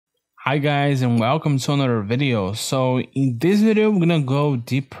Hi guys and welcome to another video. So in this video we're gonna go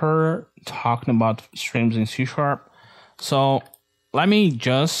deeper talking about streams in C#. So let me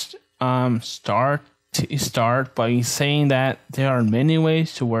just start by saying that there are many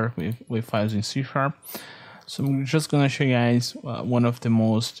ways to work with files in C#. So I'm just gonna show you guys one of the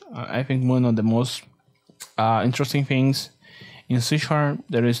most interesting things in C#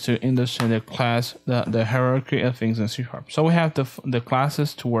 that is to understand the hierarchy of things in C#. So we have the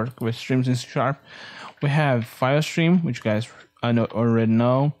classes to work with streams in C#. We have file stream, which you guys already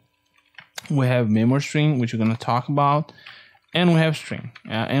know. We have memory stream, which we're gonna talk about, and we have stream,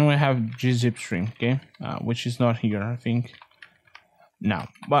 and we have gzip stream, okay, which is not here, I think. Now,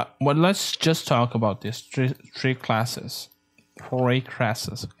 but let's just talk about these three classes,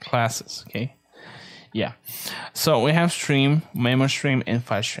 okay. Yeah, so we have stream, memory stream, and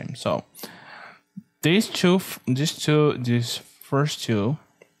file stream. So these first two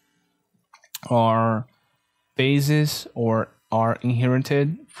are bases or are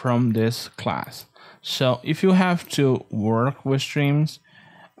inherited from this class. So if you have to work with streams,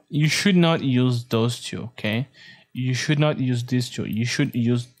 you should not use those two, okay? You should not use these two. You should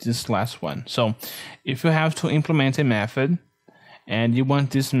use this last one. So if you have to implement a method and you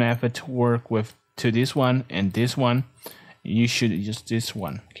want this method to work with to this one and this one, you should use this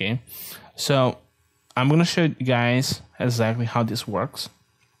one, okay? So I'm gonna show you guys exactly how this works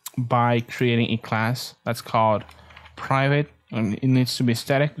by creating a class that's called private. It needs to be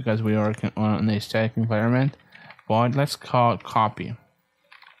static because we are working on a static environment, but let's call it copy.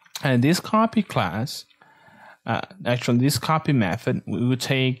 And this copy class, actually this copy method, we will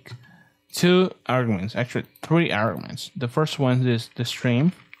take two arguments, actually three arguments. The first one is the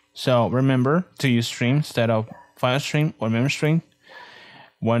stream. So remember to use stream instead of file stream or memory stream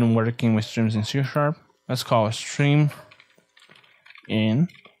when working with streams in C#. Let's call a stream in,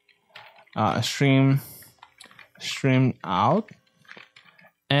 stream out,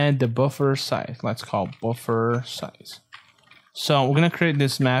 and the buffer size. Let's call buffer size. So we're gonna create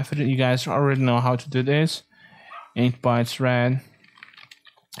this method. You guys already know how to do this. Int bytes red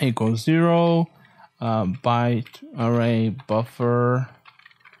equals 0, byte array buffer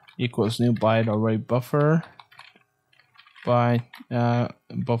equals new byte array buffer byte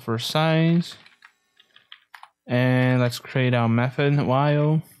buffer size, and let's create our method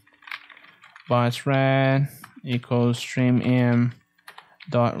while bytes red equals stream m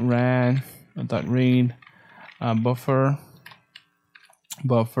dot read buffer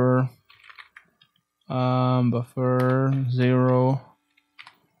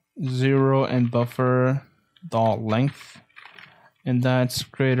 0 and buffer dot length, and that's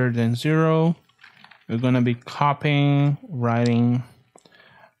greater than 0. We're gonna be copying, writing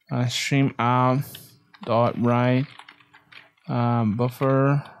stream out dot write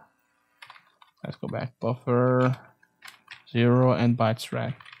buffer. Let's go back, buffer 0 and bytes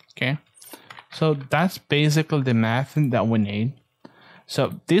red. Okay, so that's basically the method that we need.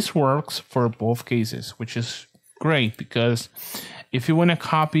 So this works for both cases, which is great because if you want to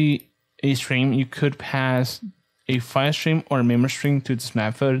copy a stream, you could pass a file stream or memory stream to this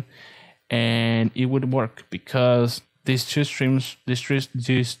method and it would work because these two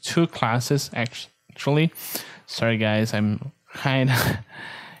classes actually, sorry guys, I'm kind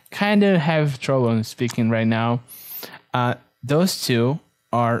of have trouble in speaking right now. Those two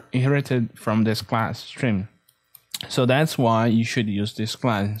are inherited from this class stream. So that's why you should use this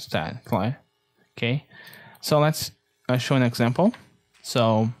class instead, okay? So let's show an example.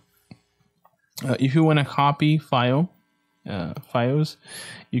 So if you want to copy files,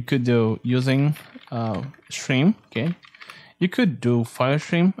 you could do using stream, okay? You could do file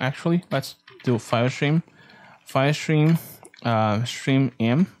stream, actually. Let's do file stream. Stream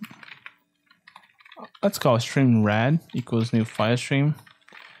m. Let's call stream red equals new file stream.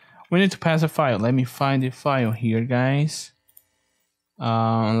 We need to pass a file. Let me find a file here, guys.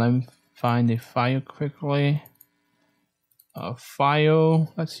 Let me find a file quickly.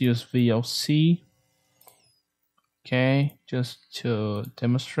 File, let's use VLC. Okay, just to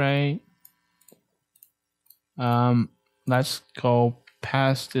demonstrate. Let's go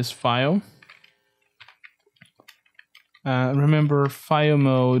past this file. Remember file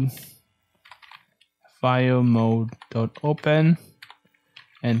mode.open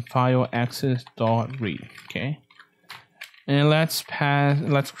and file access.read, okay? And let's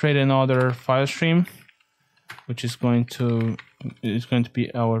create another file stream, which is going to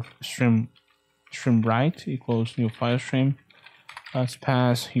be our stream write equals new file stream. Let's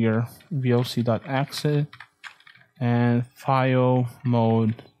pass here vlc.access and file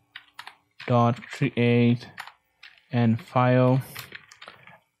mode.create and file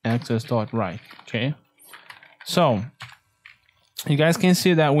access.write. Okay, so you guys can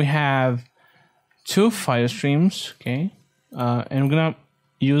see that we have two file streams. Okay, and we're gonna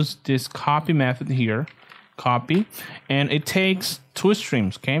use this copy method here, copy, and it takes two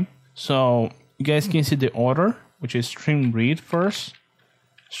streams. Okay, so you guys can see the order, which is stream read first,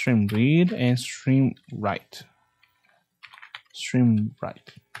 stream read, and stream write. Stream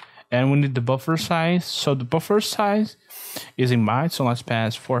write. And we need the buffer size. So the buffer size is in bytes. So let's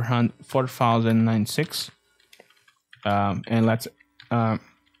pass 4096. And let's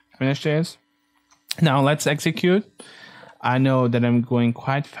finish this. Now let's execute. I know that I'm going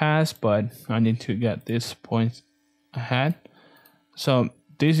quite fast, but I need to get this point ahead. So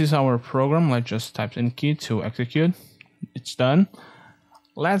this is our program. Let's just type in key to execute. It's done.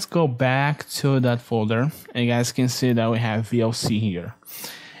 Let's go back to that folder. And you guys can see that we have VLC here.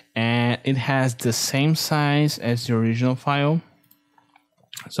 And it has the same size as the original file.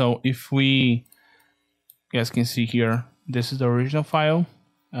 So if you guys can see here, this is the original file,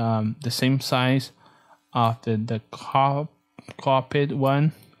 the same size of the copied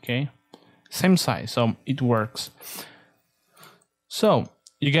one. Okay, same size, so it works. So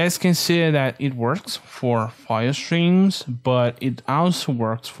you guys can see that it works for file streams, but it also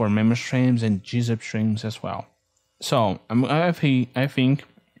works for memory streams and gzip streams as well. So I think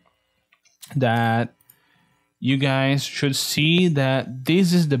that you guys should see that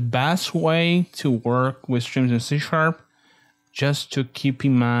this is the best way to work with streams in C#. Just to keep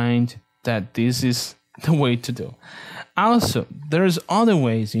in mind that this is the way to do. Also, there's other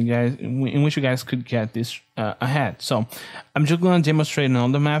ways in which you guys could get this ahead. So I'm just going to demonstrate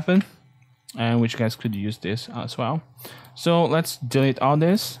another method, and which you guys could use this as well. So let's delete all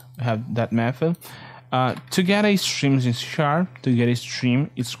this. We have that method. To get a stream in C#, to get a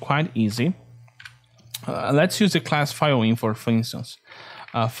stream, it's quite easy. Let's use the class file info, for instance.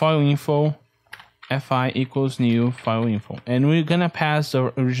 File info fi equals new file info, and we're gonna pass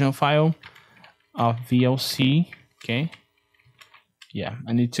the original file of VLC. Okay, yeah,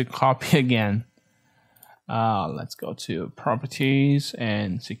 I need to copy again. Let's go to properties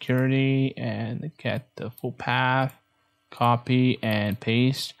and security and get the full path, copy and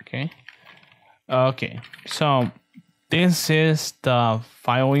paste. Okay, so this is the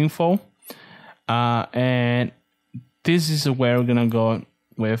file info, and this is where we're gonna go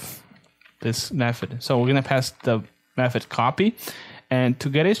with this method. So we're gonna pass the method copy, and to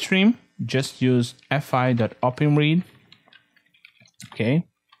get a stream, just use fi.openRead. Okay,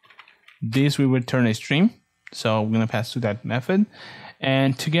 this will return a stream, so we're gonna pass to that method.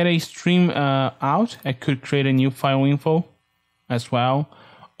 And to get a stream out, I could create a new file info as well,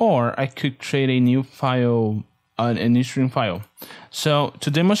 or I could create a new file, a new stream file. So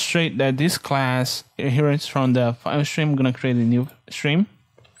to demonstrate that this class inherits from the file stream, I'm gonna create a new stream.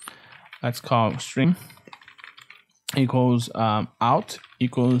 Let's call stream equals out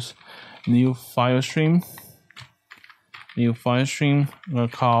equals new file stream. New file stream. We'll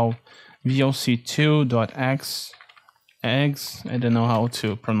call VLC2.x eggs. I don't know how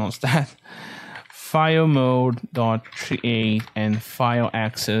to pronounce that. File mode.create and file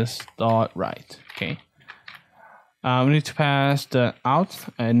access.write. Okay. We need to pass the out,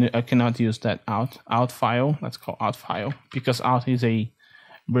 and I cannot use that out file. Let's call out file because out is a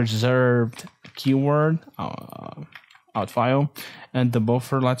reserved keyword, out file, and the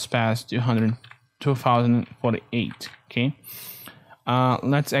buffer, let's pass 2048. Okay,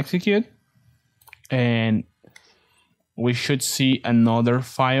 let's execute, and we should see another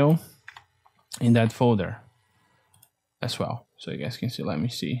file in that folder as well. So you guys can see. Let me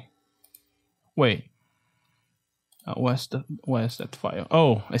see. Wait, where's that file?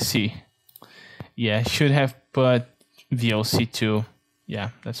 Oh, I see. Yeah, I should have put VLC2.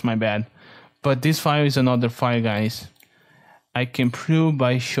 Yeah, that's my bad. But this file is another file, guys. I can prove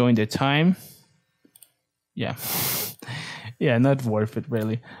by showing the time. Yeah. Yeah, not worth it,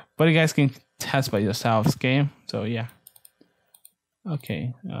 really. But you guys can test by yourselves, okay? So, yeah.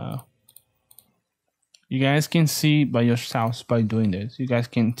 Okay. You guys can see by yourselves by doing this. You guys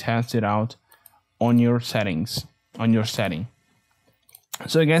can test it out on your settings, on your setting.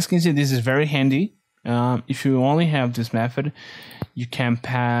 So, you guys can see this is very handy. If you only have this method, you can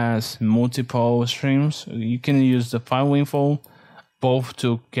pass multiple streams. You can use the file info both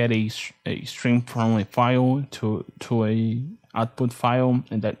to get a stream from a file to a output file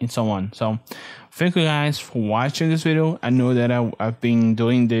and so on. So thank you guys for watching this video. I know that I've been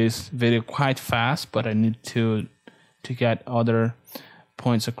doing this video quite fast, but I need to get other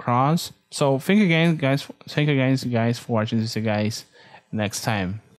points across. So thank you guys for watching this, guys. Next time.